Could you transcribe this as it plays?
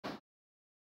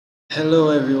Hello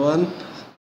everyone,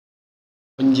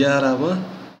 on jarama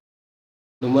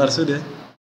no marsude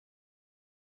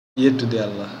yettude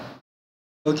Allah.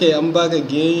 Okay, I'm back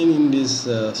again in this.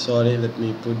 Sorry, let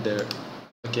me put there.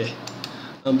 Okay,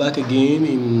 I'm back again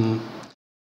in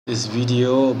this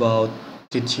video about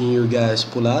teaching you guys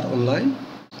Pular online.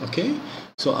 Okay,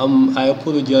 so I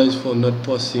apologize for not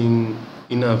posting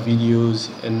enough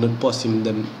videos and not posting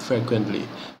them frequently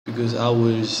because I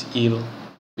was ill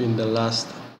in the last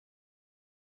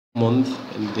month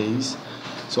and days,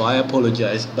 so I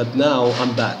apologize, but now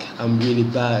I'm back. I'm really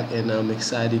back and I'm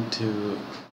excited to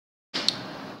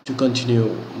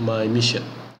continue my mission.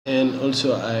 And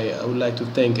also I would like to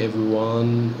thank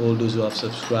everyone, all those who have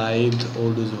subscribed,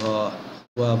 all those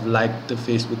who have liked the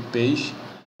Facebook page,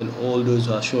 and all those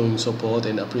who are showing support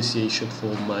and appreciation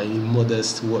for my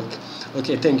modest work.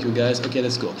 Okay, thank you guys. Okay,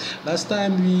 let's go. Last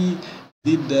time we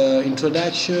did the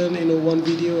introduction in one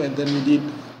video, and then we did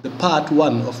the part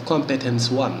 1 of competence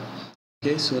 1.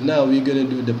 Okay, so now we're gonna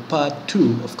do the part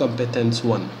 2 of competence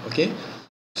 1. Okay,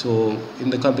 so in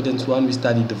the competence 1 we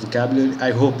studied the vocabulary. I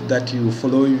hope that you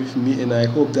follow with me, and I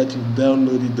hope that you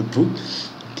downloaded the book.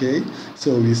 Okay,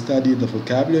 so we studied the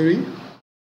vocabulary,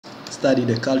 studied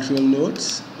the cultural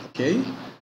notes. Okay,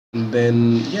 and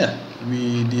then yeah,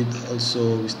 we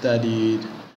studied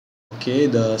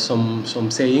some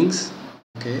sayings,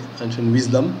 okay, ancient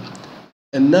wisdom.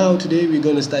 And now today we're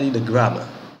going to study the grammar.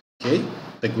 Okay,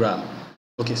 the grammar.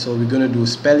 Okay, so we're going to do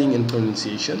spelling and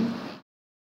pronunciation,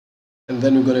 and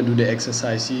then we're going to do the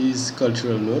exercises,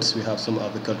 cultural notes. We have some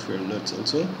other cultural notes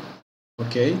also.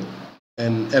 Okay,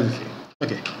 and everything.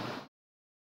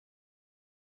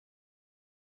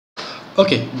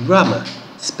 Okay, grammar,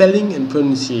 spelling and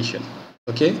pronunciation.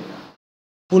 Okay,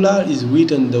 Pular is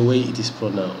written the way it is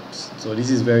pronounced. So this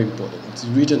is very important. It's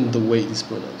written the way it is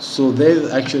pronounced. So there's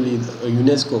actually a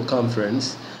UNESCO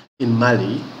conference in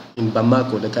Mali, in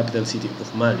Bamako, the capital city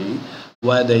of Mali,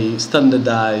 where they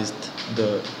standardized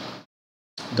the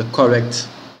correct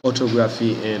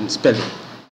orthography and spelling.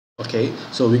 Okay,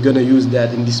 so we're gonna use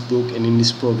that in this book, and in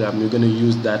this program we're gonna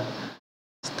use that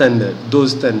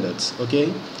those standards.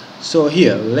 Okay, so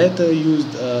here letter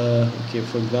used. Okay,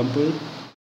 for example.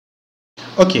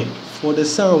 Okay, for the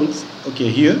sounds, okay,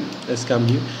 here, let's come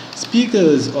here.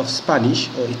 Speakers of Spanish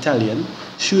or Italian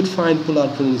should find Pular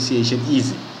pronunciation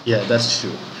easy. Yeah, that's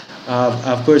true.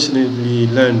 I've personally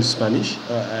learned Spanish.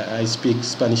 I speak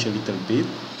Spanish a little bit.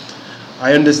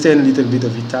 I understand a little bit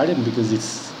of Italian because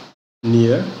it's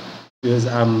near, because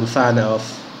I'm a fan of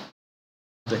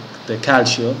the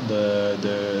culture,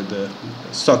 the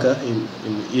soccer in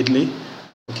Italy.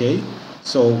 Okay,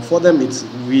 so for them it's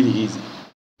really easy.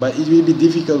 But it will be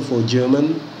difficult for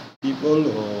German people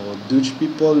or Dutch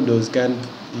people, those kind,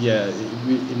 yeah,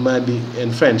 it might be,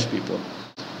 and French people.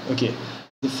 Okay,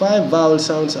 the 5 vowel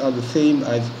sounds are the same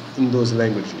as in those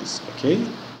languages. Okay,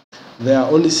 there are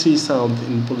only 3 sounds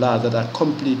in Pular that are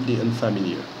completely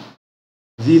unfamiliar.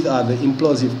 These are the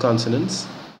implosive consonants.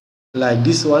 Like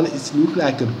this one, it looks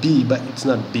like a B, but it's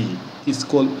not B. It's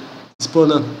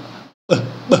pronounced B.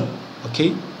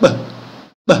 Okay, B,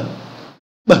 B,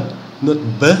 B. Not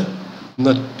B,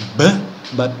 not B,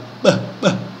 but B, B,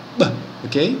 B.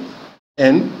 Okay,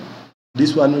 and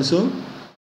this one also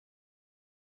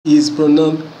is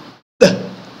pronounced D,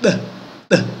 D,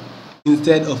 D,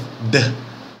 instead of D,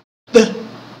 D,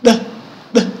 D,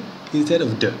 D, instead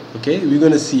of D. Okay, we're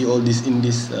gonna see all this in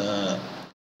this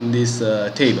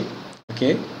table.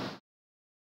 Okay.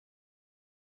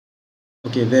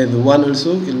 Okay, there's the one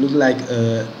also. It looks like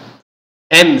a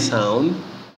N sound.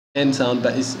 N sound,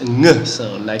 but it's a ng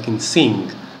sound, like in sing.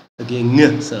 Okay,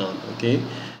 ng sound. Okay,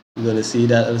 you're gonna see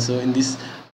that also in this.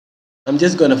 I'm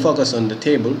just gonna focus on the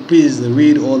table. Please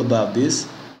read all about this.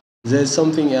 There's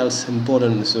something else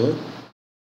important also.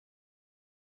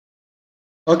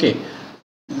 Okay,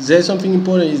 there's something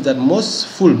important is that most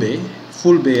fulbe,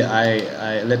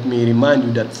 let me remind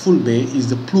you that fulbe is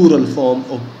the plural form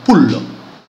of pullo.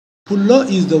 Pullo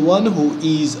is the one who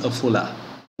is a Fula,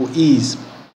 who is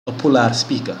a Pular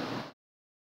speaker.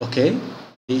 Okay,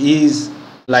 he is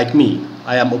like me.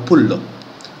 I am a Pullo.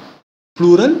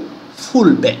 Plural,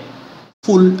 fulbe.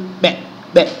 Fulbe,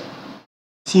 be.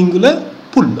 Singular,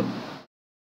 Pullo.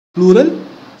 Plural,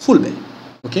 fulbe.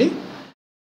 Okay.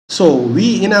 So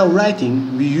we, in our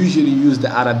writing, we usually use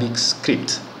the Arabic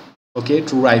script. Okay,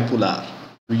 to write Pular.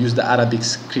 We use the Arabic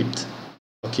script.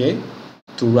 Okay,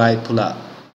 to write Pular.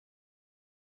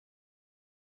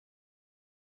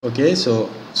 Okay, so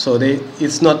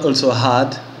it's not also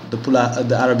hard.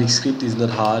 The Arabic script is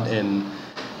not hard, and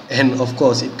of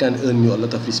course it can earn you a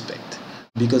lot of respect,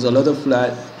 because a lot of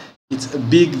it's a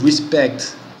big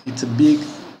respect.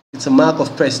 It's it's a mark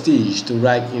of prestige to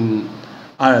write in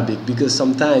Arabic, because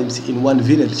sometimes in one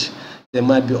village there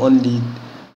might be only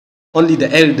the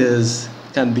elders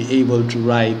can be able to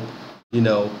write,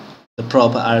 the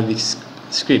proper Arabic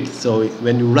script. So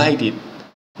when you write it,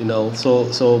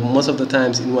 so most of the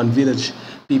times in one village,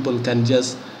 people can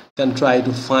try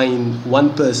to find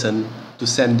one person to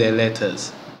send their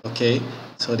letters. Okay,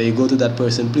 so they go to that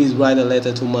person, please write a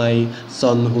letter to my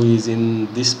son who is in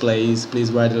this place,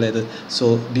 please write a letter.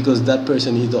 So because that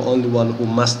person is the only one who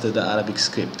mastered the Arabic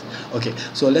script. Okay,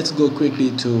 so let's go quickly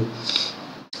to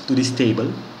this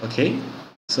table. Okay,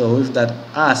 so with that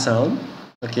R sound,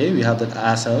 okay, we have that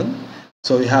R sound.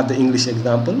 So we have the English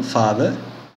example, father,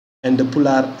 and the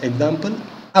Pular example,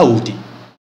 Audi.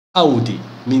 Audi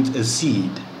means a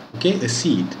seed. Okay, a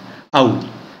seed. Audi.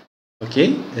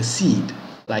 Okay, a seed,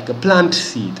 like a plant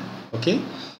seed. Okay,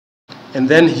 and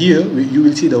then here you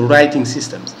will see the writing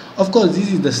systems. Of course,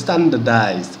 this is the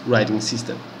standardized writing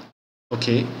system.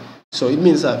 Okay, so it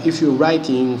means that if you're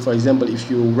writing, for example, if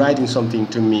you're writing something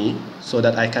to me so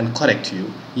that I can correct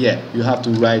you, yeah, you have to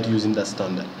write using that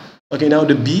standard. Okay, now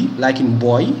the B, like in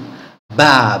boy,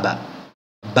 baba,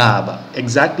 baba,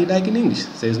 exactly like in English,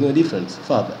 there's no difference,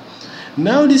 father.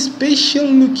 Now the special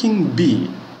looking B,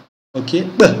 okay,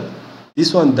 B,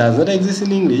 this one does not exist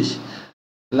in English,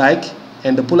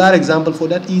 and the Pular example for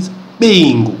that is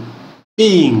bengu,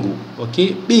 bengu,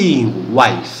 okay, bengu,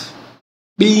 wife,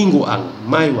 bengu ang,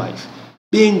 my wife,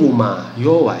 bengu ma,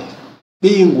 your wife,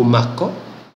 bengu mako,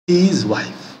 his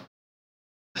wife.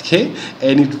 Okay,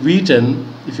 and it's written,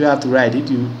 if you have to write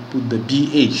it, you put the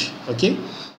BH. Okay,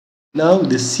 now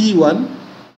the C1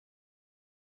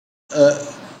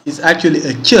 is actually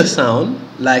a ch sound,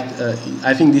 like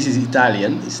I think this is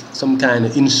Italian, it's some kind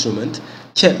of instrument,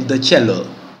 the cello.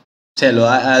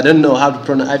 I don't know how to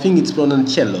pronounce, I think it's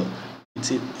pronounced cello.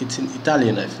 It's in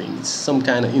Italian, I think. It's some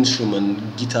kind of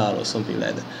instrument, guitar or something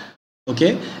like that.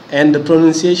 Okay, and the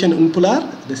pronunciation in Pular,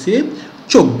 the same,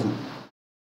 choggu.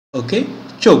 Okay,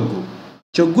 choggu.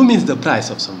 Choggu means the price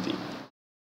of something.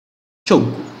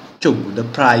 Choggu. Choggu, the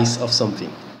price of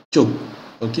something. Choggu.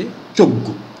 Okay,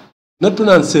 choggu. Not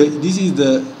pronounced. This is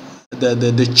the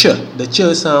ch. The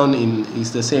ch sound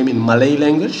is the same in Malay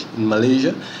language in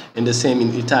Malaysia, and the same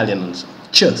in Italian also.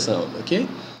 Ch sound. Okay,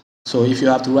 so if you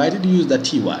have to write it, you use the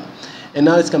ty. And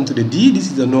now let's come to the D. This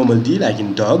is the normal D, like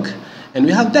in dog, and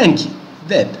we have donkey,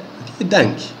 bed. Okay,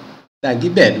 donkey,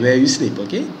 bed, where you sleep.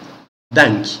 Okay.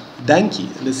 Donkey,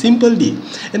 the simple D.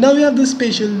 And now we have the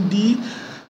special D,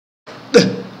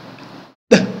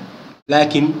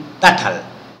 like in tatal,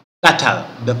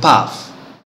 the path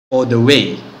or the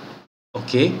way.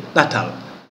 Okay, tatal,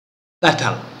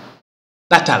 tatal,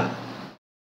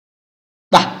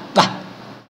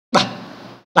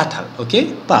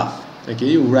 okay, path. Okay,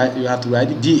 you have to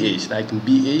write it DH, like in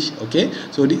BH. Okay,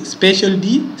 so the special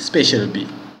D, special B.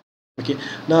 Okay,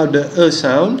 now the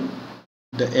sound,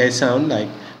 the A sound, like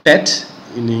pet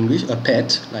in English, a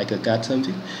pet, like a cat,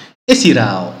 something.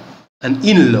 Esirao, an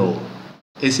in-law.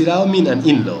 Esirao means an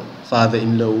in-law,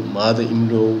 father-in-law,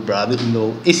 mother-in-law,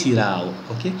 brother-in-law. Esirao,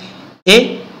 okay.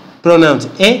 E, pronounced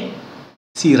E,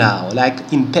 sirao, like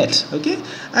in pet. Okay,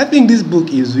 I think this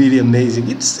book is really amazing.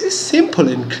 It's simple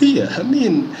and clear. I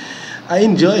mean, I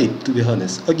enjoy it, to be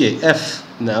honest. Okay, F,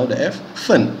 now the F,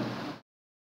 fun.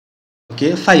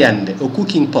 Okay, fayande, or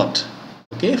cooking pot.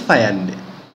 Okay, fayande,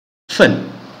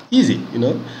 fun, easy,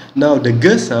 Now the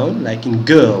G sound, like in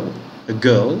girl, a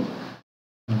girl,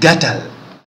 gatal.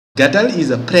 Gatal is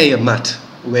a prayer mat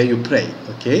where you pray.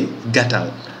 Okay,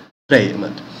 gatal, prayer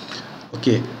mat.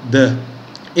 Okay, the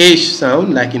H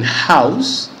sound, like in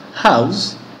house,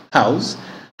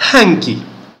 hanky.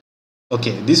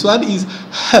 Okay, this one is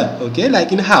h. Okay,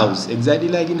 like in house, exactly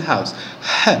like in house.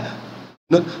 H,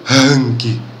 not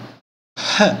hanky.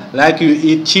 Like you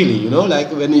eat chili,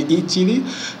 like when you eat chili,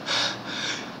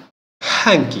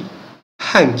 hanky,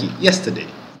 yesterday.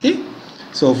 Okay,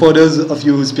 so for those of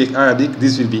you who speak Arabic,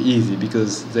 this will be easy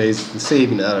because there is the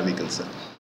same in Arabic also.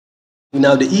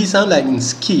 Now the E sound, like in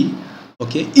ski.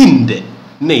 Okay, inde,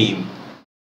 name,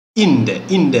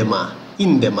 indema,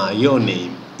 your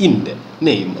name, inde,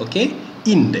 name. Okay,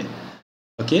 inde.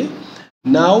 Okay,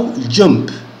 now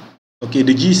jump. Okay,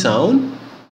 the J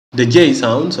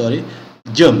sound, sorry,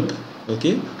 jump.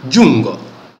 Okay, jungo,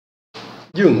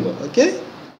 okay,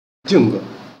 jungo.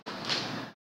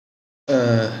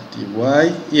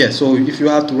 dy, yeah, so if you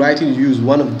have to write it, use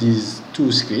one of these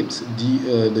two scripts,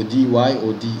 the dy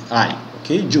or di.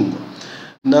 Okay, jungo.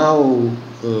 Now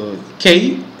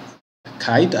K,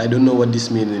 kite, I don't know what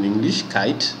this means in English.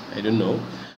 Kite, I don't know.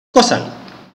 Kosang,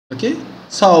 okay,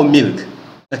 sour milk.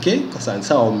 Okay, kosang,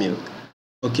 sour milk.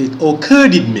 okay, or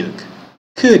curded milk,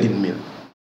 curded milk,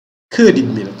 curded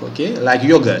milk, okay, like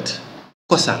yogurt,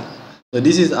 kosang. So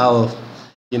this is our,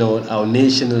 our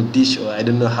national dish, or I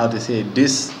don't know how to say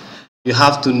this. You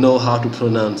have to know how to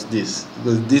pronounce this,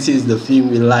 because this is the thing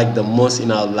we like the most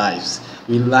in our lives.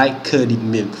 We like curded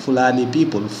milk. Fulani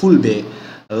people, Fulbe,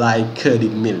 like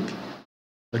curded milk.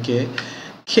 Okay,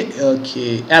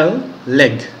 okay, L,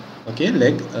 leg. Okay,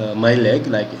 leg, my leg,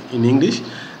 like in English.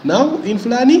 Now in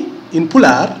Fulani, in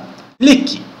Pular,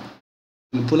 leki.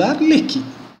 In Pular, leki.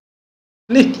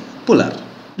 Leki, Pular,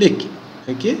 leki.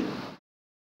 Okay,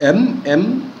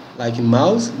 M, like in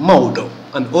mouse, maudo,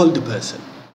 an old person.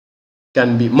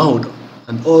 Can be maudo,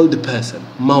 an old person.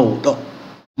 Maudo,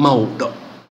 maudo.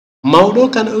 Maudo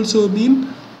can also mean,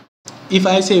 if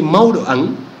I say maudo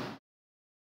ang,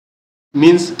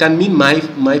 can mean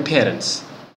my parents,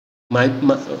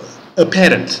 a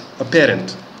parent,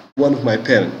 one of my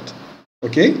parents.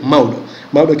 Okay,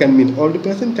 maudo can mean old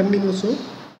person, can mean also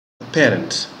a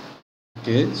parent.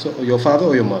 Okay, so your father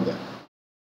or your mother,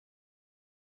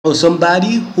 or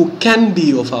somebody who can be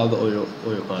your father or your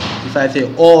mother. If I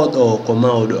say ot or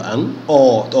komaudo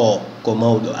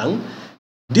ang,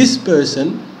 this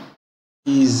person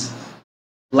is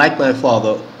like my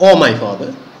father or my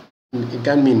father. It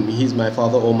can mean he's my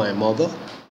father or my mother,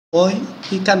 or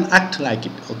he can act like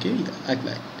it. Okay, he can act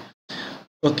like it.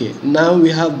 Okay, now we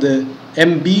have the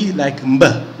MB like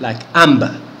mb, like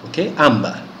amber. Okay,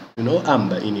 amber. You know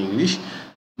amber in English.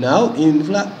 Now in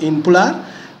Pular,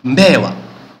 mbewa.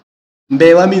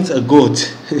 Mbewa means a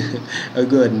goat. A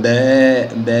goat. Mbe,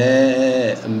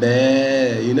 mbe,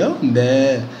 mbe. You know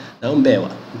mbe. Now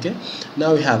mbewa. Okay.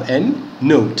 Now we have N,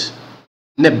 note.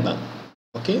 Nebba.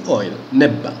 Okay, oil.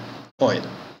 Nebba. Oil.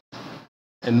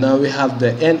 And now we have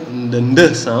the N, the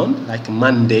N sound, like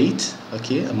mandate.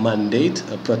 Okay, a mandate,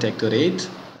 a protectorate,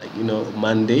 like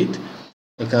mandate,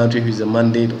 a country who is a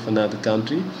mandate of another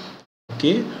country.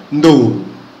 Okay, ndour,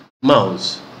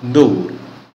 mouse, ndour,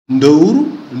 ndour,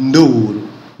 ndour,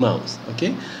 mouse.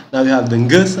 Okay, now we have the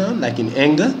Ng sound, like in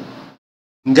anger.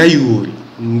 Ngayuri.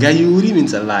 Ngayuri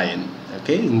means a lion.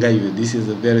 Okay, Ngayuri. This is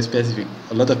a very specific.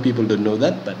 A lot of people don't know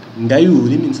that, but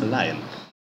Ngayuri means a lion.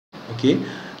 Okay,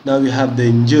 now we have the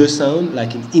Nj sound,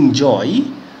 like in enjoy.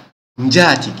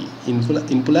 Njatigi. In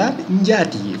Pular,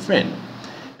 Njatigi, friend.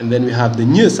 And then we have the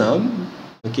Ny sound.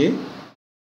 Okay,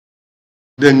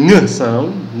 the Ng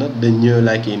sound, not the Ny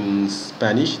like in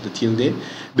Spanish, the tilde.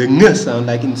 The Ng sound,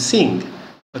 like in sing.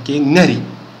 Okay, Ngari.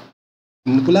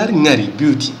 In Pular, Ngari,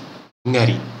 beauty.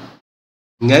 Ngari.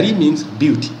 Ngari means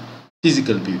beauty,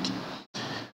 physical beauty.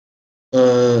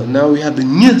 Now we have the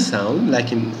Ny sound,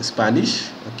 like in Spanish.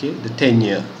 Okay, the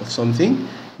tenure of something.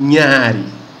 Nyari.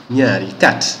 Nyari,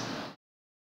 cat.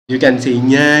 You can say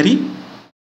nyari.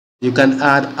 You can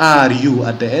add ru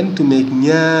at the end to make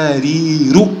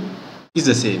nyariru. It's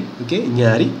the same. Okay,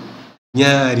 nyari.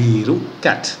 Nyariru,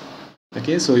 cat.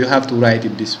 Okay, so you have to write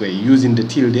it this way, using the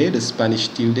tilde, the Spanish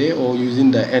tilde, or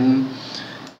using the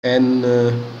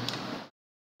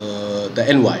the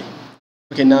ny.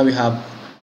 Okay, now we have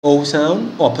O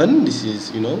sound, open. This is,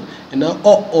 and now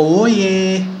oh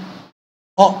yeah,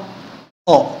 oh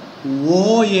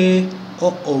yeah,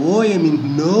 oh yeah means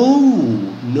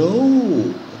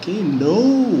no. Okay,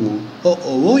 no.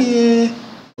 Oh yeah.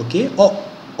 Okay,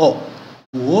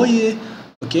 oh yeah.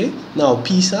 Okay, now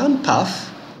P sound,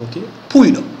 puff. Okay,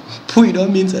 puido. Puido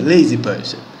means a lazy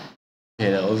person.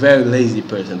 A very lazy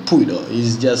person. Puido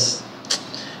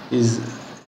is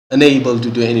unable to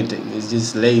do anything. It's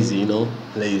just lazy,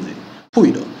 lazy.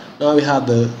 Puido. Now we have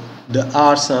the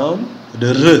R sound,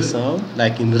 the R sound,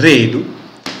 like in redu.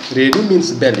 Redu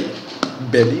means belly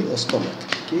or stomach.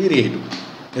 Okay,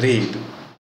 redu.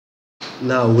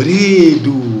 Now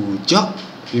reduja,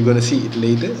 you're gonna see it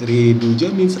later.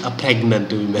 Reduja means a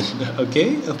pregnant woman.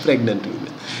 Okay, a pregnant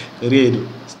woman. Redu,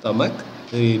 stomach.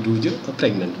 Reduja, a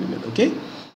pregnant woman. Okay.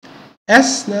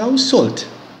 S now, salt.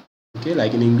 Okay,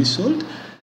 like in English, salt.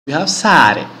 We have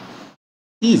sare.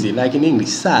 Easy, like in English,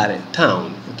 sare,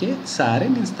 town. Okay, sare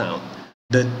means town.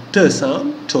 The T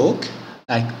sound, talk,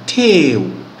 like tail.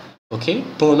 Okay,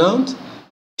 pronounce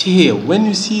tail. When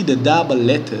you see the double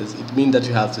letters, it means that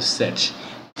you have to search.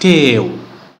 Tail,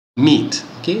 meat.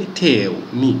 Okay, tail,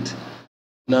 meat.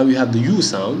 Now we have the U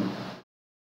sound.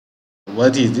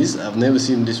 What is this? I've never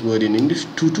seen this word in English.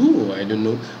 Tutu, or I don't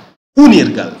know.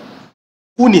 Unirgal.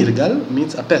 Unirgal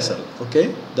means a pestle,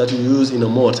 okay, that you use in a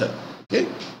mortar, okay,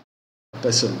 a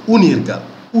pestle. Unirgal,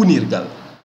 unirgal.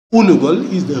 Unugol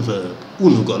is the verb.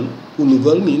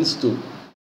 Unugol means to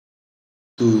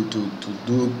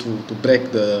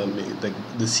break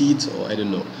the seeds, or I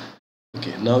don't know.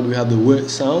 Okay, now we have the word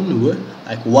sound,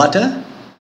 like water,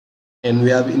 And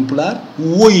we have in Pular,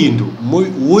 woyindu.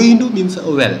 Woyindu means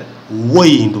a well.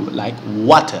 Woyindu, like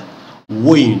water.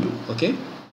 Woyindu, okay?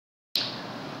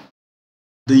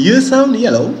 The year sound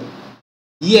yellow.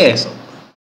 Yes.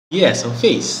 Yes,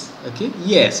 face. Okay?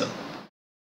 Yes.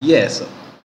 Yes.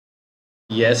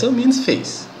 Yes means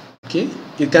face. Okay?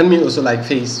 It can mean also like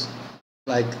face,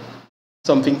 like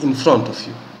something in front of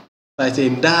you. If I say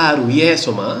ndaru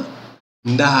yesoma,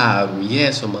 ndaru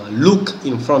yesoma, look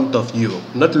in front of you.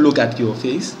 Not look at your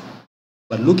face,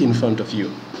 but look in front of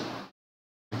you.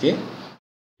 Okay?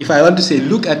 If I want to say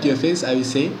look at your face, I will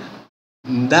say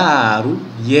ndaru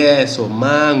yeso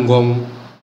mangong.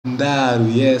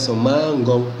 Ndaru yeso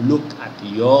mangong. Look at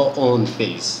your own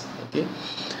face. Okay?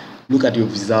 Look at your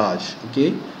visage.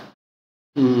 Okay?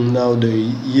 Now the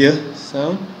year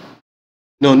sound.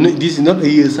 No, this is not a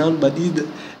year sound, but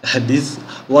this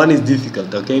one is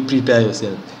difficult. Okay? Prepare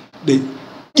yourself. The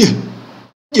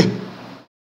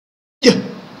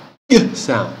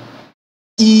sound.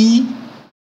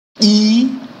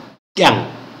 Yang.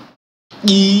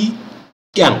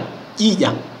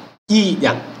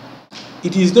 Yang.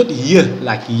 It is not ye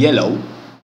like yellow.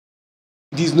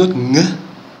 It is not ng.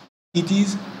 It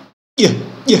is yang.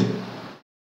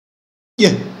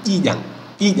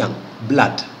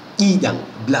 Blood.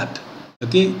 Blood.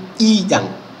 Okay?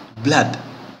 Yang. Blood.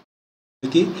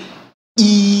 Okay?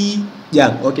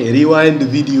 Yang. Okay, rewind the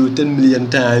video 10 million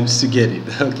times to get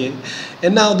it. Okay?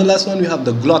 And now the last one, we have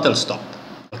the glottal stop.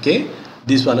 Okay?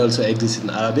 This one also exists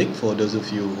in Arabic for those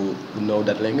of you who know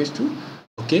that language too.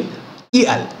 Okay?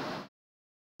 I'al.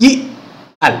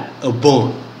 I'al. A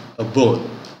bone.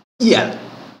 I'al.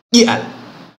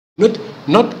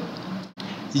 Not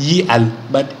I'al,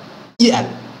 but I'al.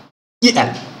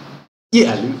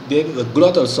 There is a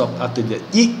glottal stop after that.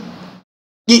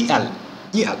 I'al.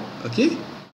 Okay?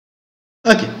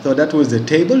 Okay, so that was the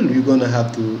table. You're gonna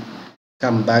have to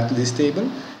come back to this table,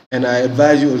 and I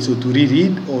advise you also to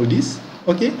reread all this.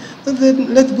 Okay, and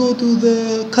then let's go to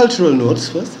the cultural notes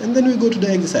first, and then we go to the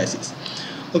exercises.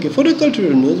 Okay, for the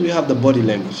cultural notes, we have the body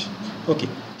language. Okay,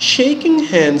 shaking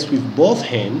hands with both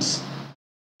hands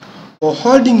or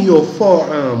holding your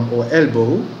forearm or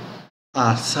elbow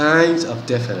are signs of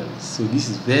deference. So this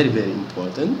is very, very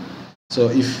important. So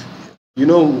if you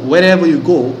know, wherever you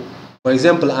go, for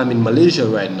example, I'm in Malaysia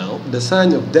right now, the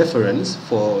sign of deference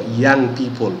for young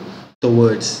people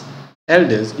towards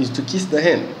elders is to kiss the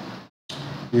hand.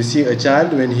 You see a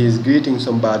child when he is greeting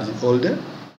somebody older.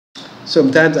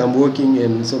 Sometimes I'm working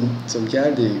and some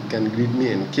child, they can greet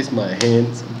me and kiss my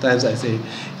hand. Sometimes I say,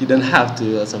 you don't have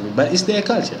to or something, but it's their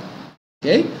culture.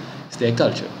 Okay? It's their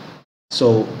culture.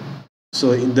 So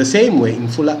in the same way, in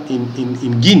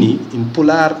Guinea, in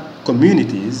Pular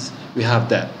communities, we have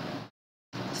that.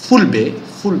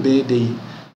 Fulbe,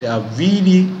 they are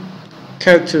really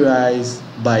characterized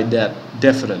by that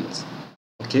deference.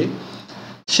 Okay?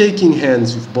 Shaking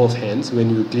hands with both hands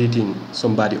when you're greeting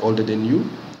somebody older than you,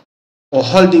 or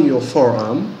holding your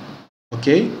forearm,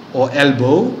 okay, or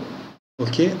elbow,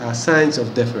 okay, are signs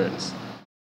of deference.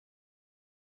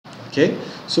 Okay,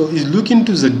 so it's looking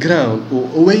to the ground or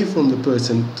away from the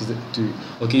person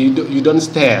okay, you don't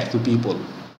stare to people,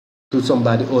 to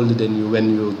somebody older than you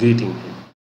when you're greeting him.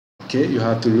 Okay, you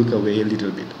have to look away a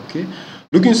little bit. Okay,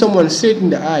 looking someone straight in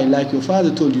the eye like your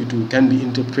father told you to can be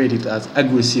interpreted as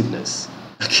aggressiveness.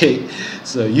 Okay,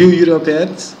 so you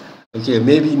Europeans, okay,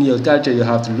 maybe in your culture you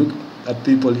have to look at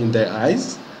people in their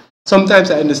eyes.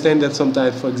 Sometimes I understand that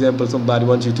sometimes, for example, somebody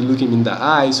wants you to look him in the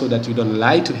eye so that you don't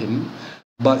lie to him.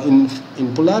 But in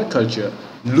Pular culture,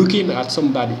 looking at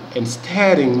somebody and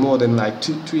staring more than like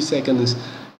 2-3 seconds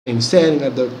and staring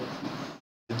at it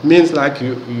means like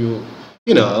you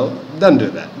know, don't do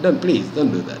that. Please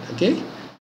don't do that. Okay?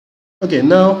 Okay,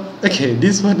 now, okay,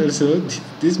 this one also,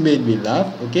 this made me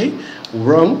laugh. Okay,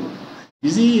 wrong. You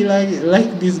see,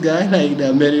 like this guy, like the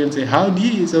American say,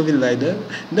 howdy, something like that.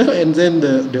 No, and then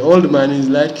the old man is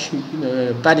like, you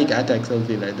know, panic attack,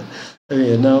 something like that.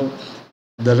 Okay, now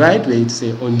the right way to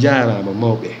say onjara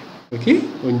mamobe. Okay,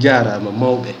 onjara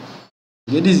mamobe.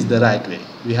 Okay, this is the right way.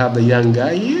 We have the young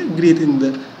guy here greeting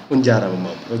the onjara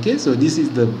mamobe. Okay, so this is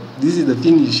the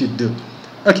thing you should do.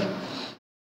 Okay.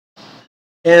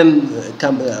 And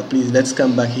please, let's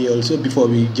come back here also before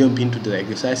we jump into the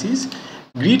exercises.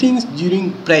 Greetings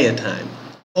during prayer time.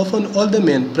 Often older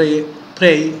men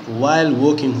pray while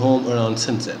walking home around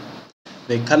sunset.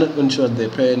 They cannot ensure their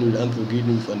prayer will answer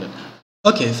greeting before that.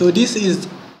 Okay, so this is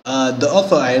the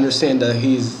author. I understand that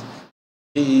he is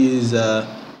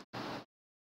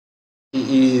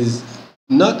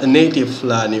not a native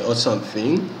Fulani or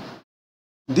something.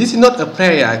 This is not a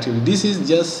prayer actually. This is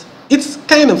just, it's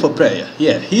kind of a prayer.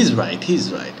 Yeah, he's right.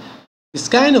 It's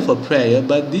kind of a prayer,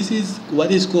 but this is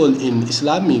what is called in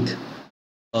Islamic,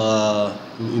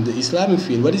 in the Islamic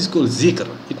field, what is called zikr.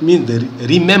 It means the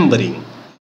remembering.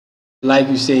 Like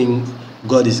you're saying,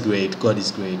 God is great, God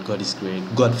is great, God is great,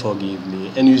 God forgive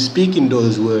me. And you speak in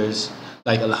those words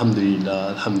like Alhamdulillah,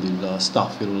 Alhamdulillah,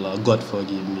 Astaghfirullah, God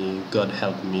forgive me, God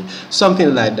help me,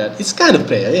 something like that. It's kind of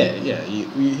prayer,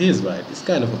 he's right. It's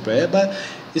kind of a prayer, but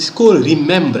it's called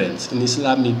remembrance in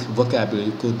Islamic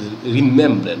vocabulary, called the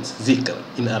remembrance, zikr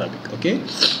in Arabic, okay?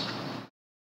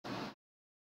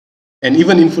 And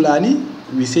even in Fulani,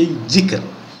 we say jikr,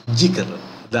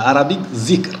 the Arabic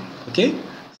zikr, okay?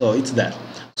 So it's that.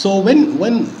 So when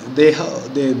they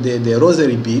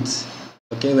rosary beads,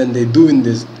 okay, when they're doing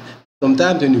this,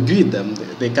 sometimes when you greet them,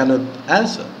 they cannot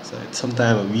answer. So it's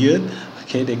sometimes weird,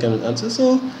 okay, they cannot answer.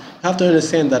 So you have to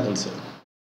understand that also,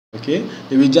 okay?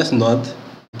 They will just nod,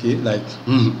 okay, like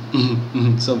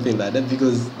something like that,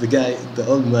 because the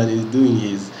old man is doing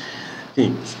his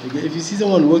things. Okay? If you see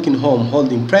someone working home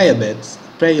holding prayer beads,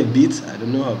 I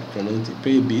don't know how to pronounce it,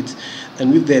 prayer beads,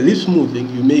 and with their lips moving,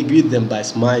 you may greet them by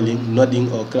smiling,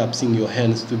 nodding, or clapping your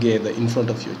hands together in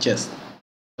front of your chest,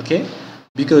 okay?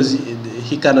 Because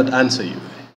he cannot answer you,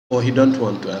 or he don't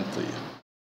want to answer you,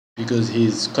 because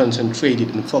he's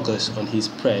concentrated and focused on his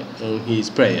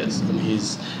prayers, on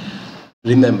his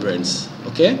remembrance,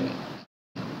 okay?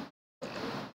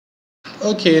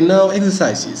 Okay, now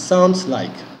exercises. Sounds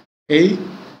like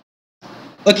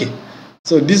okay,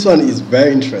 so this one is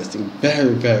very interesting, very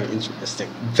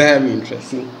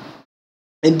interesting.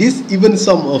 And this, even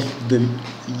some of the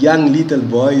young little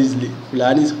boys,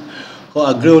 Fulanis, who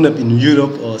are grown up in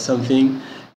Europe or something,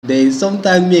 they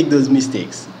sometimes make those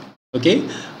mistakes. Okay,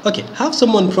 have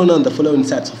someone pronounce the following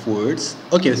sets of words.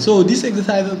 Okay, so this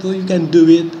exercise, you can do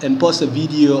it and post a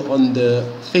video on the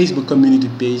Facebook community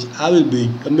page. I will be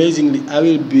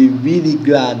really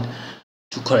glad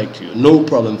to correct you. No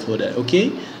problem for that,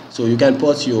 okay? So you can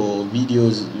post your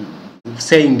videos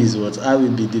saying these words. I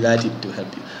will be delighted to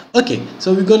help you. Okay,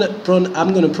 so I'm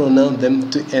gonna pronounce them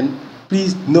and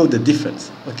please know the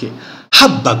difference. Okay,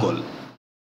 habbagol,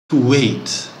 to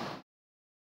wait.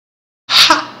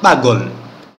 Habbagol,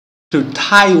 to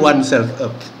tie oneself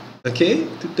up. Okay,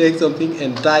 to take something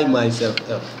and tie myself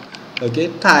up.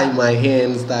 Okay, tie my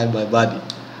hands, tie my body.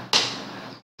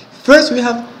 First we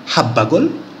have habbagol.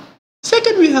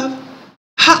 Second we have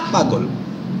habbagol.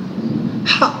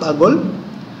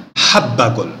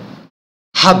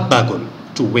 Habbagol,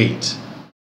 to wait.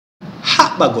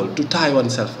 Habbagol, to tie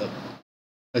oneself up.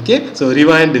 Okay, so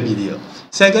rewind the video.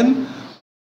 Second,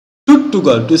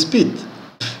 tuttugol, to spit.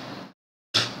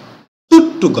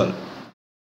 Tuttugol.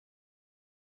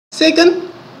 Second,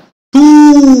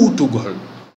 tutugol.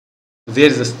 There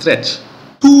is a stretch.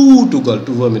 Tutugol,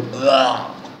 to vomit.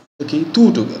 Okay,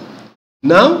 tutugol.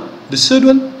 Now, the third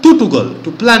one, tutugol,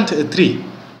 to plant a tree.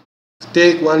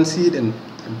 Take one seed and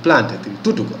plant a tree.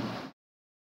 Tutugol.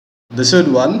 The third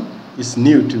one is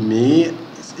new to me.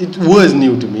 It was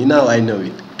new to me. Now I know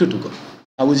it. Tutugol.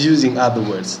 I was using other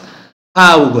words.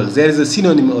 Awugol. There is a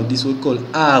synonym of this word called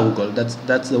awugol.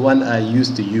 That's the one I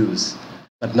used to use.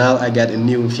 But now I got a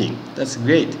new thing. That's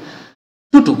great.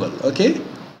 Tutugol. Okay.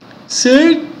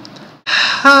 Third,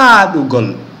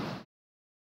 hadugol.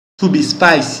 To be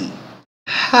spicy.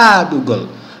 Hadugol.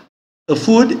 A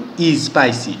food is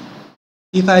spicy.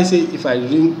 If I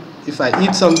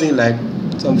eat something like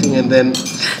something and then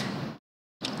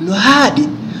no hadi,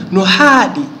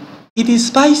 it is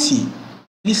spicy.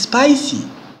 It is spicy.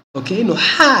 Okay, no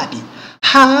hadi.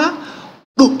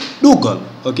 Dugol.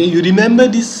 Okay, you remember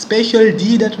this special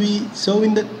D that we saw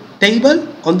in the table,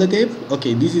 on the table?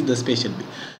 Okay, this is the special D.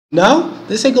 Now,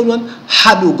 the second one,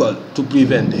 hadugol, to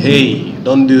prevent. Hey,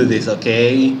 don't do this,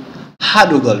 okay?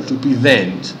 Hadugol, to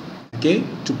prevent. Okay,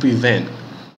 to prevent.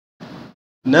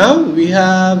 Now we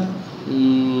have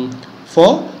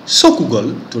for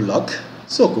sokugol, to lock.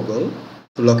 Sokugol,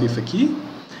 to lock with a key.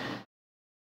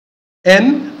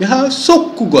 And we have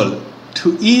sokugol,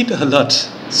 to eat a lot.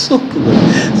 Sokugol.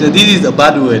 So this is a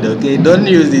bad word, okay? Don't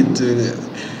use it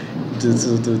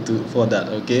for that,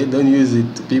 okay? Don't use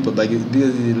it to people,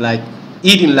 because it's like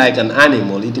eating like an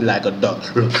animal, eating like a dog.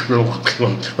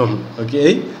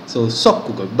 Okay? So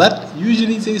sokugol. But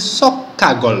usually say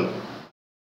sokagol.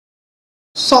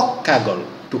 Sokagol,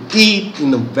 to eat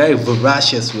in a very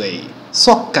voracious way.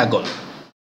 Sokagol.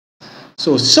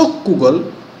 So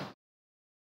sokugol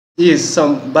is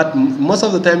but most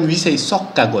of the time we say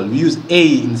sokagol. We use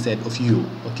A instead of U.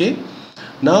 Okay.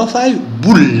 Now five,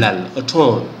 bullal, a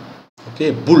tone.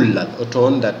 Okay, bullal, a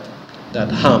tone that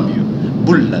harm you.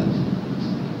 Bullal.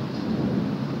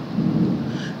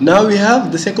 Now we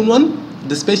have the second one,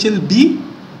 the special B,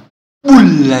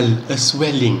 Pullal, a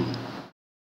swelling.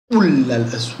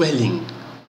 Pullal, a swelling.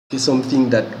 It's something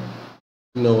that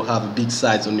have a big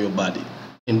size on your body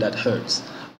and that hurts.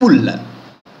 Pullal.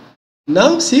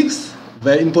 Now 6,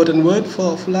 very important word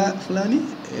for Fulani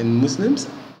and Muslims.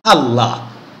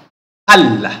 Allah.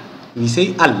 Allah. We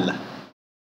say Allah.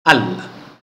 Allah.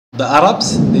 The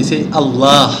Arabs, they say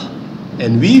Allah.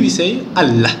 And we say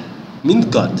Allah. Means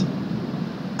God.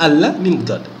 Allah means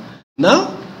God.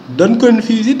 Now, don't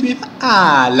confuse it with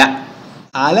Allah.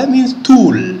 Allah means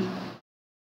tool.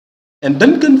 And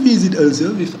don't confuse it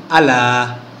also with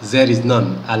Allah. There is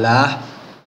none. Allah.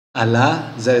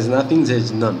 Allah. There is nothing. There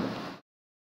is none.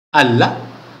 Allah.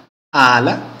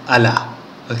 Allah. Allah.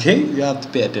 Okay? You have to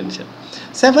pay attention.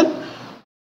 7.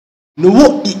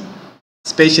 Nuwodi.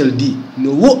 Special D.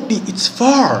 Nuwodi. It's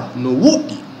far.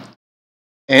 Nuwodi.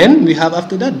 And we have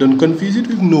after that, don't confuse it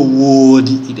with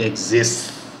Nuwodi. It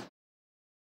exists.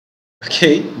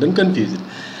 Okay? Don't confuse it.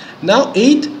 Now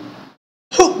 8.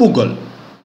 Hukbugol.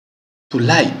 To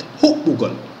light.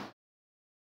 Hukbugol.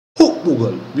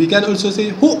 Hukbugol. We can also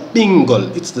say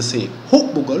hukbingol. It's the same.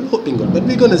 Hukbugol, hukbingol. But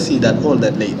we're going to see all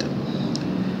that later.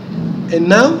 And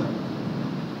now,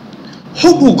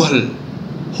 hukbugol.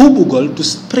 Hukbugol, to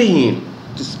sprain.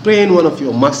 To sprain one of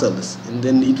your muscles. And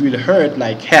then it will hurt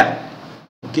like hell.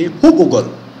 Okay? Hukbugol.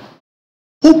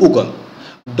 Hukbugol.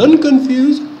 Don't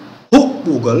confuse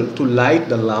hukbugol, to light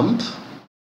the lamp.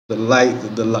 To light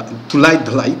the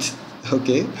light.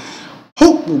 Okay?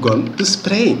 Hukbugol, to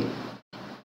sprain.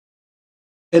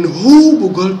 And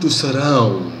hukbugol, to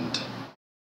surround.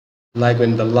 Like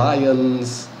when the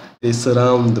lions, they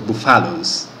surround the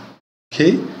buffaloes.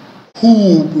 Okay?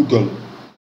 Hukbugol.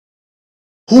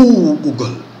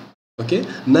 Hukbugol. Okay?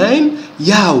 9.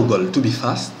 Yaugol, to be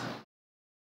fast.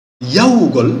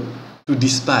 Yaugol, to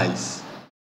despise.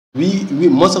 We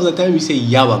most of the time we say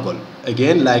yawagol.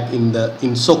 Again, like in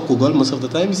sokkugol, most of the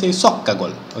time we say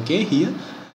sokkagol. Okay? Here,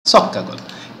 sokkagol.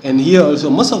 And here also,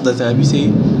 most of the time we say,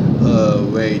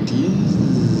 where it is,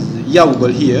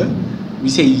 yawagol here, we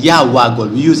say yawagol.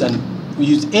 We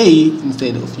use A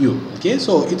instead of U. Okay,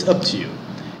 so it's up to you.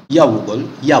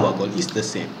 Yawagol is the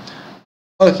same.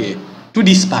 Okay, to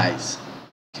despise.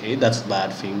 Okay, that's a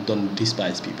bad thing. Don't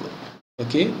despise people.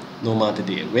 Okay, no matter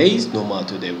their race, no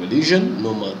matter their religion,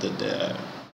 no matter their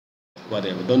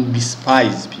whatever. Don't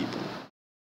despise people.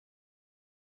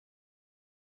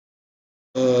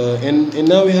 And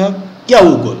now we have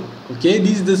Yaugol. Okay,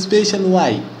 this is the special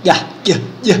Y.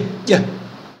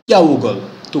 Yaugol,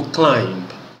 to climb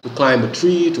a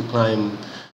tree, to climb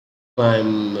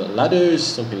ladders,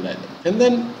 something like that. And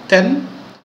then 10,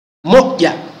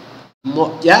 Mokya.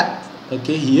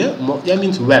 Okay, here Mokya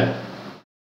means well,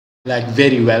 like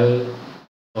very well.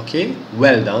 Okay,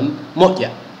 well done,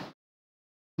 Mokya.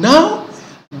 Now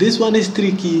this one is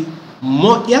tricky.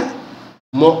 Mokya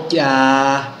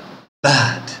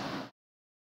bad.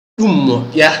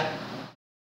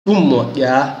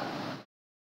 Mokya,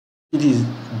 it is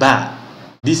bad.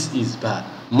 This is bad.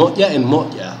 Mokya and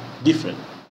Mokya different.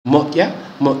 Mokya,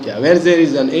 where there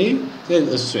is an A, there is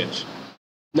a stretch.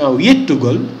 Now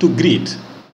Yettugol, to greet.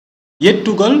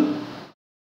 Yettugol,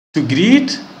 to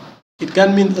greet. It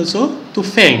can mean also to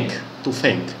thank.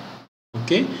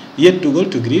 Okay, Yettugol,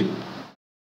 to greet.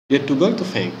 Yettugol, to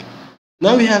thank.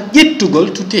 Now we have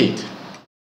Yettugol, to take.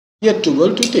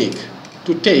 Yettugol, to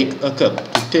take a cup,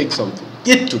 to take something.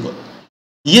 Yettugol,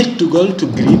 to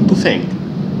greet, to thank.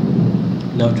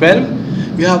 Now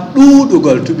 12, we have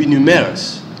Dudugol, to be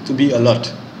numerous, to be a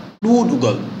lot.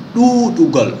 Dudugol.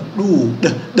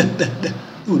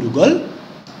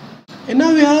 And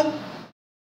now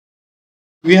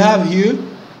we have here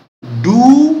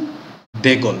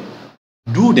Dudegol,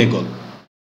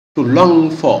 to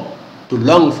long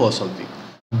for something.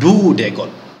 Dudegol,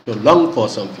 to long for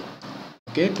something.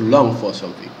 Okay, to long for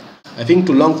something. I think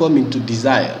to long for means to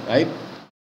desire, right?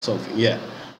 Something, yeah.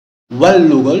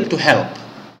 Wallugol, to help.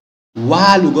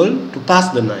 Walugol, to pass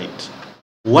the night.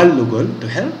 Wallugol, to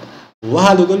help.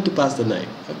 Walugol, to pass the night.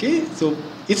 Okay, so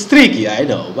it's tricky, I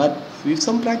know, but with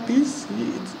some practice,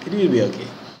 it will be okay.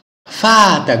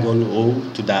 Fatagol,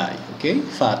 to die. Okay,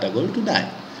 Fatagol, to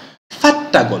die.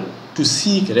 Fattagol, to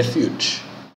seek refuge.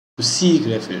 To seek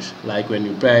refuge, like when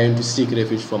you pray to seek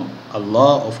refuge from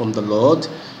Allah or from the Lord,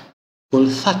 called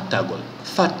Fattagol,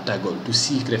 to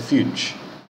seek refuge.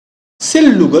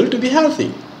 Sellugol, to be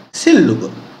healthy.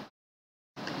 Sellugol,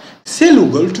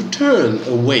 to turn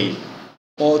away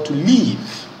or to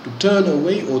leave. To turn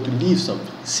away or to leave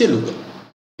something. Sellugol.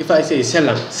 If I say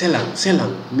selang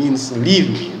means leave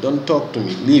me, don't talk to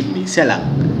me, leave me. Selang.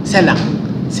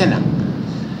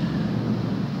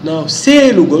 Now,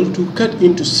 sellugol, to cut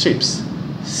into strips.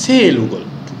 selugal,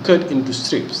 to cut into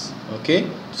strips. Okay,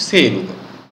 selugal.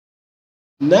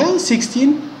 Now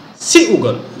 16,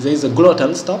 siugal. There is a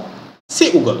glottal stop.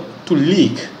 Siugal, to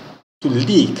leak, to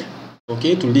leak.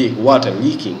 Okay, to leak, water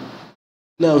leaking.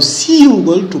 Now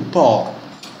siugal, to pour.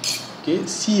 Okay,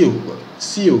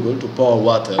 siugal, to pour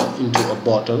water into a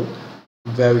bottle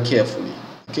very carefully.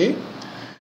 Okay.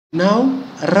 Now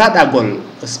radagol,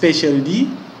 a special D,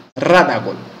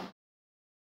 radagol.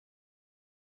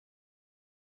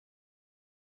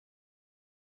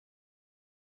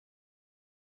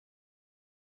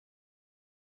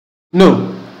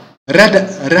 No,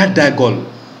 radagol.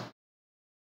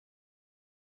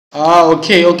 Ah,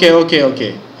 okay.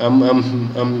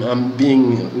 I'm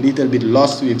being a little bit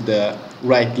lost with the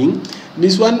writing.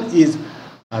 This one is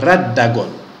radagol,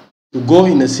 to go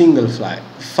in a single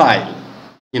file,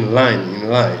 in line.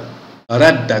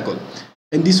 Radagol.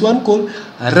 And this one called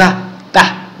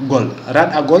ratagol.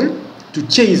 Ratagol, to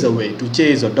chase away, to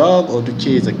chase a dog or to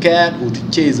chase a cat or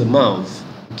to chase a mouse.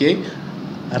 Okay,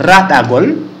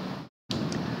 radagol.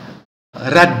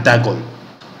 Radagol,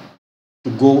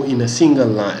 to go in a single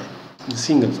line, in a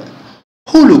single file.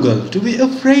 Hulugal, to be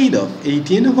afraid of.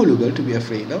 18, hulugal, to be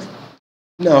afraid of.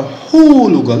 Now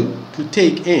hulugal, to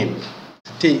take aim,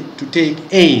 to take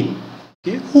aim.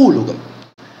 Okay, hulugal.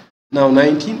 Now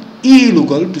 19,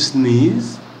 ilugal, to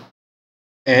sneeze.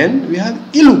 And we have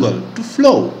ilugal, to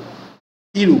flow.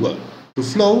 Ilugal, to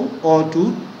flow or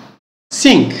to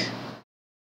sink.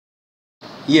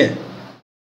 Yeah,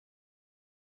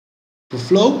 to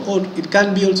flow, or it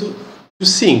can be also to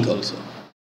sink also.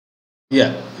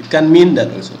 Yeah, it can mean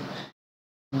that also.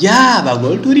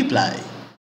 Jabagol, to reply.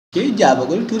 Okay,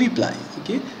 jabagol, to reply.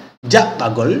 Okay,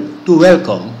 japagol, to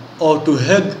welcome or to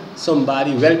hug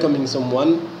somebody, welcoming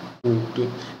someone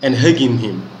and hugging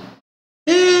him.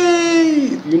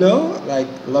 Hey, you know, like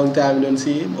long time you don't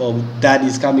see him, or dad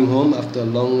is coming home after a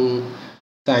long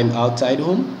time outside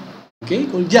home. Okay,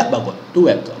 called jabagol, to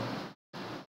welcome.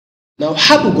 Now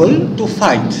habugol, to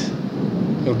fight.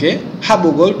 Okay,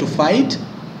 habugol, to fight,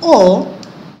 or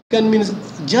can mean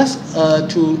just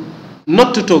to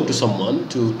not to talk to someone,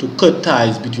 to cut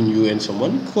ties between you and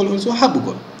someone, called also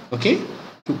habugol. Okay,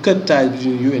 to cut ties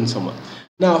between you and someone.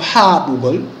 Now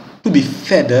habugol, to be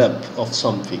fed up of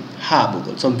something.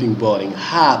 Habugol, something boring.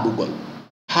 Habugol,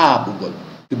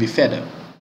 to be fed up.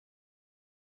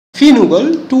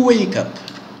 Finugol, to wake up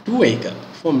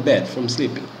from bed, from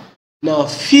sleeping. Now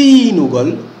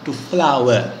finugol, to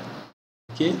flower.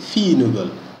 Okay,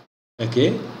 finugol.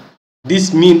 Okay,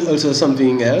 this means also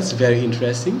something else very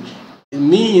interesting. It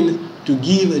means to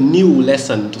give a new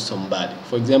lesson to somebody.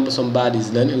 For example, somebody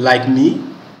is learning, like me.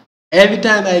 Every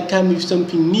time I come with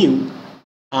something new,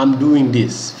 I'm doing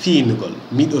this. Finugol,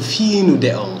 mid of finu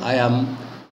deong. I am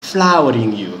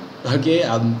flowering you. Okay,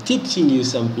 I'm teaching you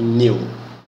something new.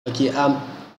 Okay, I'm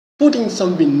putting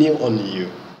something new on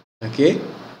you. Okay,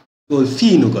 called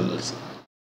finugol also.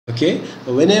 Okay,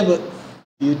 whenever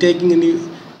you're taking a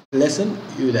new lesson,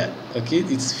 you that. Okay,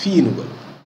 it's finugol.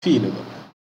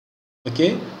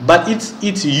 Okay, but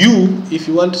it's you. If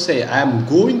you want to say I'm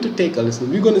going to take a lesson,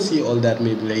 we're going to see all that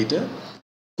maybe later.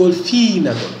 Called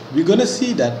finagol. We're going to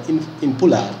see that in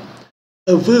Pular,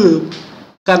 a verb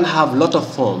can have a lot of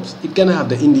forms. It can have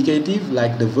the indicative,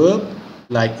 like the verb,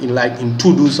 like in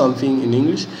to do something in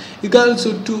English. It can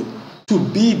also to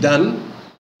be done.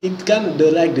 It can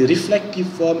the reflective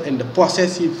form and the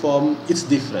possessive form. It's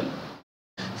different.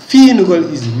 Finugol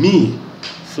is me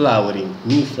flowering.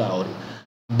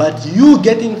 But you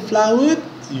getting flowered,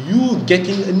 you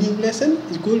getting a new lesson,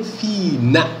 is called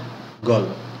finagol.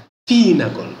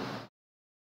 Finagol,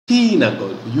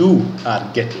 you are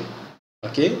getting.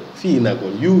 Okay,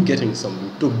 finagol, you getting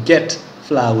something. To get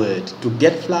flowered,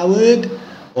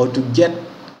 or to get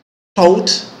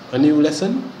taught a new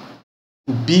lesson,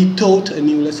 to be taught a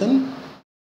new lesson.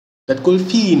 That called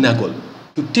finagol.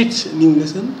 To teach a new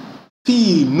lesson,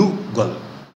 finugol.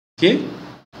 Okay.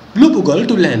 Lupugol,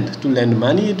 to lend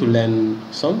money, to lend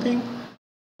something.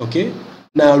 Okay.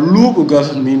 Now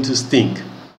lupugol means to stink.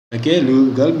 Okay,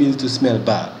 lupugol means to smell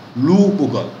bad.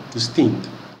 Lupugol, to stink.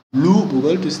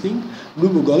 Lupugol, to stink.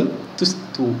 Lupugol,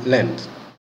 to lend.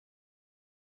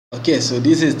 Okay, so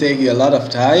this is taking a lot of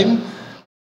time.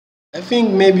 I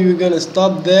think maybe we're gonna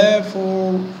stop there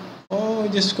or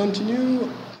just continue.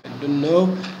 I don't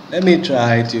know. Let me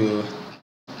try to.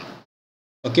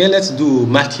 Okay, let's do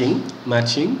matching,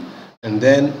 and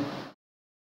then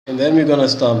we're gonna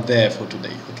stop there for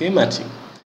today. Okay, matching.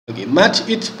 Okay, match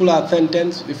each Pular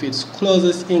sentence with its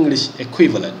closest English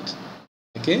equivalent.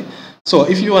 Okay, so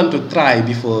if you want to try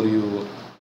before you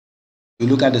You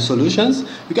look at the solutions.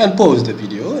 You can pause the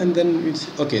video and then it's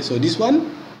okay. So this one,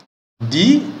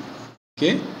 D,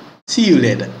 okay. See you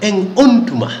later. Eng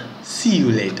ontuma. See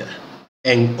you later.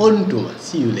 Eng ontuma.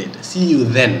 See you later. See you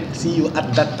then. See you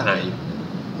at that time.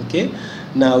 Okay.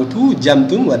 Now to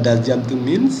jamtung. What does jamtung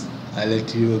means? I'll let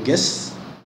you guess.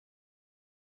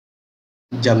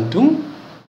 Jamtung.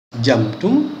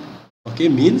 Jamtung. Okay,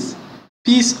 means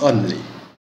peace only.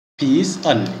 Peace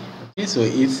only. Okay, so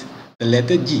it's the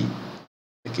letter G.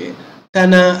 Okay.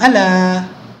 Tana ala.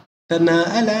 Tana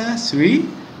ala. Sri.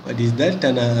 What is that?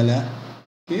 Tana ala.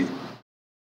 Okay.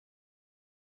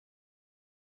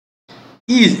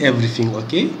 Is everything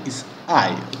okay? It's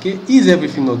I. Okay. Is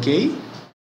everything okay?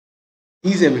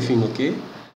 Is everything okay?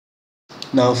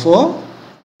 Now for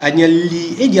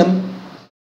anyali ejam.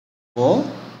 For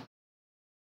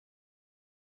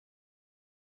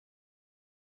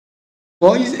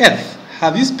is F.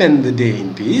 Have you spent the day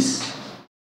in peace?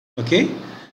 Okay.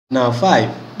 Now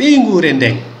 5. Bingu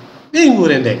rendeng. Bingu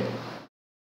rendeng.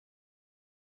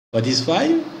 What is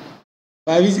 5?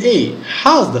 5 is A.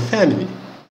 How's the family?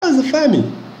 How's the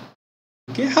family?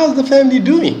 Okay. How's the family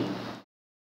doing?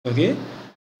 Okay.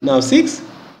 Now 6.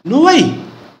 No way.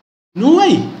 No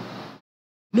way.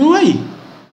 No way.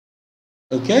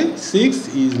 Okay.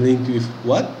 6 is linked with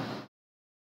what?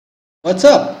 What's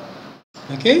up?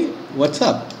 Okay. What's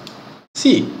up?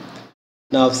 C.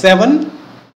 Now 7.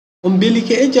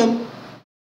 Umbilike ejam.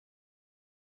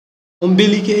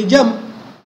 Umbilike ejam.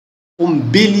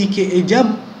 Umbilike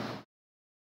ejam.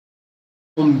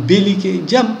 Umbilike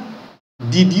ejam.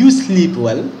 Did you sleep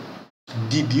well?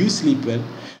 Did you sleep well?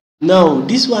 Now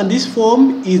this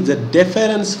form is the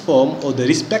deference form or the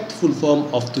respectful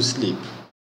form of to sleep.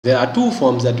 There are two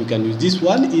forms that you can use. This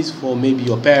one is for maybe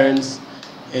your parents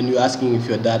and you're asking if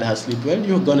your dad has slept well,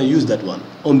 you're gonna use that one.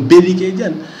 Umbilike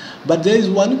ejam. But there is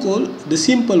one called, the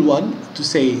simple one to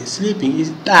say sleeping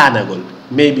is tanagol.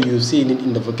 Maybe you've seen it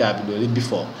in the vocabulary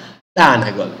before.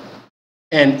 Tanagol.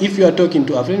 And if you are talking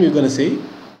to a friend, you're going to say,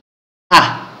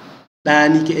 ah,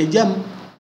 danike ejam.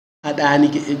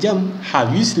 Adanike ejam.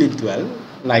 Have you slept well?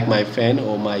 Like my friend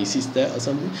or my sister or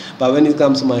something. But when it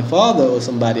comes to my father or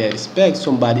somebody I respect,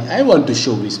 somebody I want to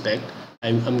show respect,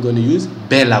 I'm going to use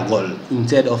belagol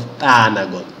instead of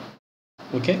tanagol.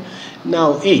 Okay?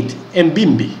 Now 8.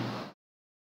 Mbimbi.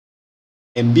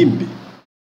 Mbimbi.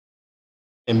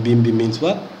 Mbimbi means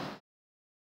what?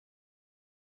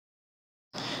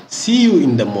 See you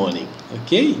in the morning.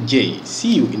 Okay? J.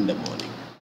 See you in the morning.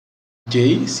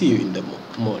 J. See you in the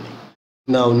morning.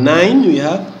 Now 9 we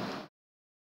have.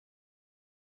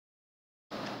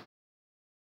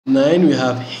 9 we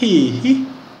have he.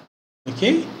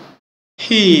 Okay?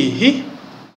 He.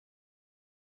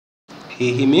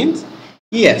 He means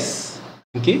yes.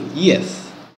 Okay? Yes.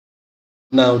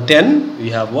 Now 10 we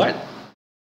have what?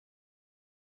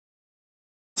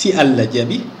 Si Allah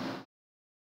jabi.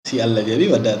 Si Allah jabi,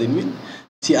 what does it mean?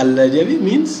 Si Allah jabi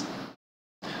means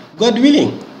God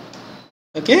willing.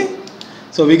 Okay?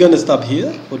 So we're gonna stop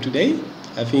here for today.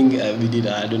 I think we did,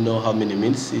 I don't know how many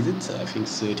minutes is it. So I think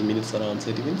 30 minutes, around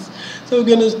 30 minutes. So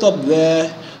we're gonna stop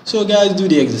there. So guys, do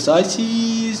the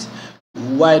exercises.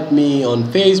 Write me on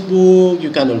Facebook.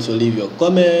 You can also leave your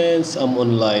comments. I'm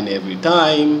online every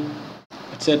time,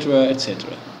 etc.,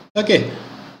 etc. Okay.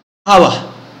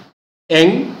 Awa.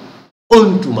 Eng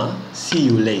ontuma. See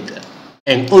you later.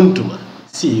 Eng ontuma.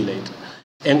 See you later.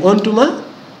 Eng ontuma.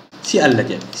 Si Allah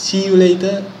jabi. See you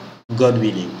later. God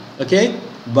willing. Okay.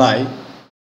 Bye.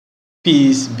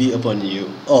 Peace be upon you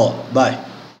all. Bye.